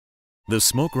The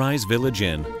Smoke Rise Village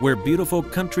Inn, where beautiful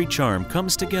country charm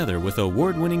comes together with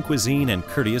award-winning cuisine and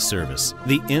courteous service.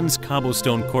 The inn's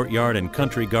cobblestone courtyard and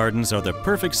country gardens are the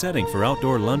perfect setting for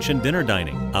outdoor lunch and dinner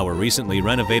dining. Our recently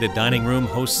renovated dining room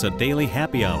hosts a daily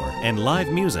happy hour and live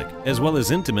music, as well as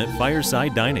intimate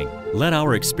fireside dining. Let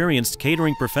our experienced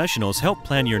catering professionals help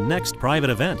plan your next private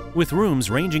event, with rooms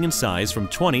ranging in size from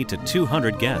 20 to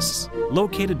 200 guests.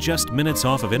 Located just minutes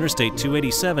off of Interstate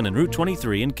 287 and Route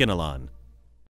 23 in Kinnelon.